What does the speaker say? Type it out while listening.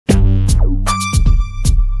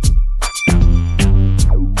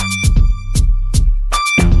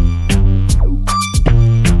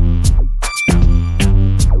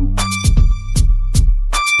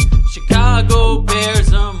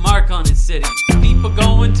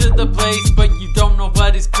into the place, but you don't know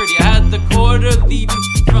what is pretty. I had the quarter leading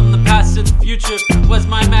from the past to the future. Was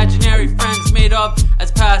my imaginary friends made up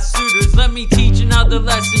as past suitors? Let me teach another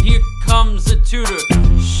lesson, here comes a tutor.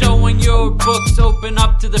 Showing your books open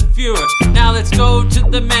up to the fewer. Now let's go to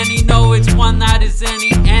the many, no it's one that is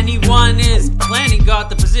anyone is plenty. Got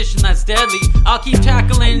the position that's deadly, I'll keep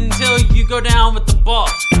tackling until you go down with the ball.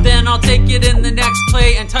 Then I'll take it in the next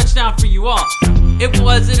play and touchdown for you all.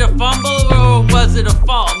 Was it a fumble or was it a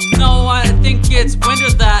fall? No, I think it's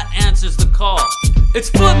winter that answers the call. It's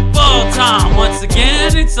football time, once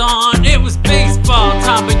again it's on. It was baseball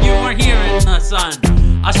time, but you weren't here in the sun.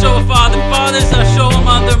 I'll show a father fathers, I'll show a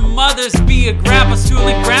mother mothers. Be a grandpa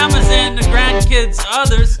schooling grandmas and the grandkids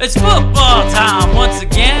others. It's football time, once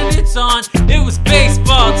again it's on. It was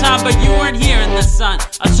baseball time, but you weren't here in the sun.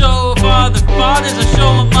 I'll show a father fathers, I'll show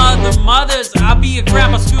a mother mothers. I'll be a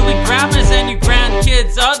grandpa schooling grandmas and you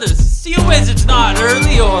grandkids others. See, a wizard's not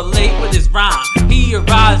early or late with his rhyme. He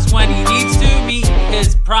arrives when he needs to meet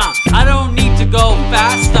his prime. I don't need to go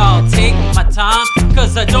fast, I'll take my time,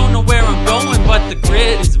 cause I don't know where I'm going, but the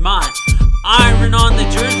grid is mine. Iron on the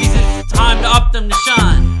jerseys, it's time to up them to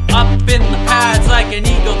shine. Up in the pads like an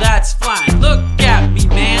eagle that's flying. Look at me,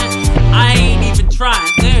 man, I ain't even trying.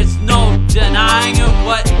 There's no denying of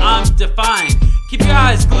what I'm defying. Keep your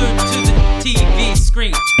eyes glued to the TV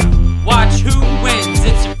screen. Watch who wins,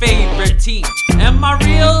 it's your favorite team. Am I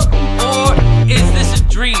real or is this a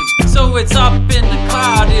dream? So it's up in the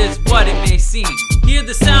cloud is what it may seem. Hear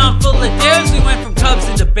the sound full of dares, we went from Cubs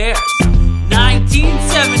into Bears.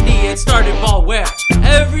 1970 it started ball wear.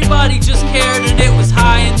 Everybody just cared and it was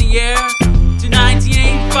high in the air. To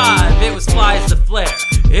 1985 it was fly as the flare.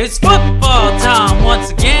 It's football time, once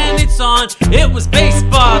again it's on. It was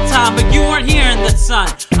baseball time, but you weren't here in the sun.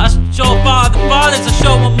 I'll show father fathers, I'll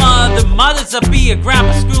show a mother mothers. I'll be a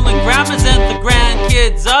grandma schooling grandmas and the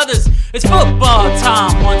grandkids others. It's football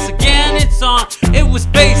time, once again it's on. It was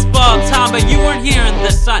baseball time, but you weren't here in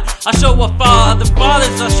the sun. I'll show a father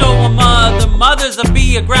fathers, I'll show a mother mothers. I'll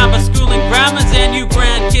be a grandma schooling grandmas and you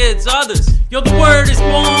grandkids others. Yo, the word is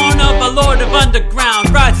born of a lord of underground,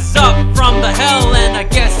 rises up from the hell and I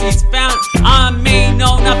guess he's found. I may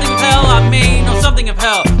know nothing of hell, I may know something of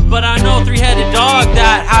hell, but I know three-headed dog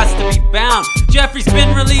that has to be bound. Jeffrey's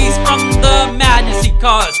been released from the madness he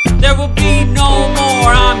caused. There will be no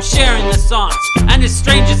more, I'm sharing the songs. And as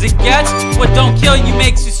strange as it gets, what don't kill you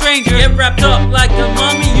makes you stranger. Get wrapped up like a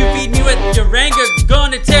mummy, you feed me with your anger.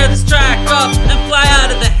 Gonna tear this track up and fly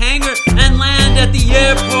out of the hangar and land at the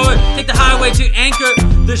airport. Take the highway to anchor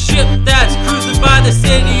the ship that's cruising by the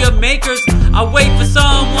city of makers. I wait for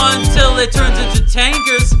someone till it turns into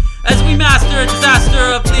tankers. As we master a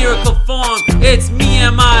disaster of lyrical form, it's me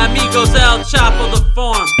and my amigos El Chapo the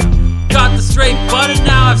form. Got the straight butter,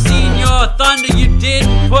 now I've seen your thunder. You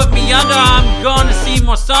didn't put me under, I'm gonna see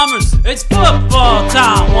more summers. It's football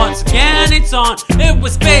time, once again it's on. It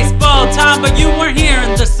was baseball time, but you weren't here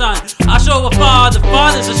in the sun. I'll show a father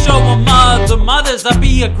fathers, I'll show a mother mothers. I'll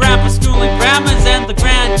be a grandpa schooling grandmas and the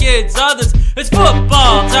grandkids others. It's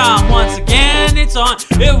football time, once again it's on.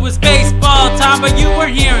 It was baseball time, but you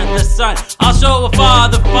weren't here in the sun. I'll show a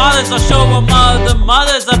father fathers, I'll show a mother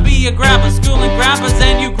mothers. I'll be a grandpa schooling grandpas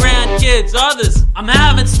and you grandkids others. I'm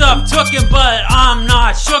having stuff tooken, but I'm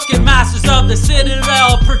not shooken. Masters of the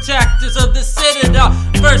citadel, protectors of the citadel.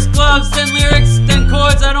 First gloves, then lyrics, then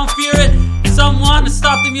chords, I don't fear it. Some want to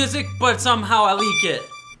stop the music, but somehow I leak it.